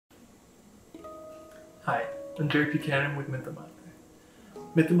Hi, I'm Jerry Buchanan with Mate.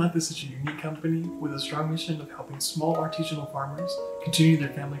 Mate is such a unique company with a strong mission of helping small artisanal farmers continue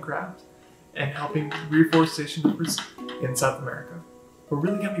their family craft and helping reforestation efforts in South America. What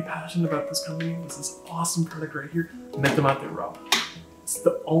really got me passionate about this company was this awesome product right here, Mate Raw. It's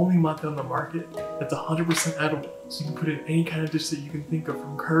the only mate on the market that's 100% edible, so you can put it in any kind of dish that you can think of,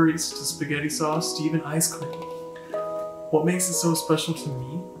 from curries to spaghetti sauce to even ice cream. What makes it so special to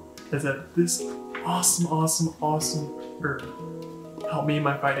me is that this awesome herb helped me in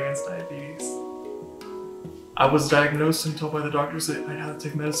my fight against diabetes. I was diagnosed and told by the doctors that I'd have to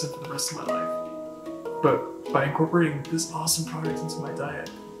take medicine for the rest of my life. But by incorporating this awesome product into my diet,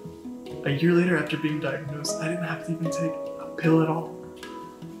 a year later after being diagnosed, I didn't have to even take a pill at all.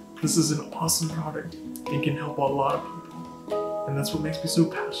 This is an awesome product and can help a lot of people. And that's what makes me so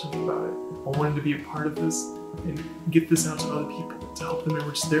passionate about it. I wanted to be a part of this and get this out to other people to help them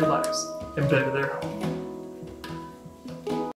enrich their lives and better their health.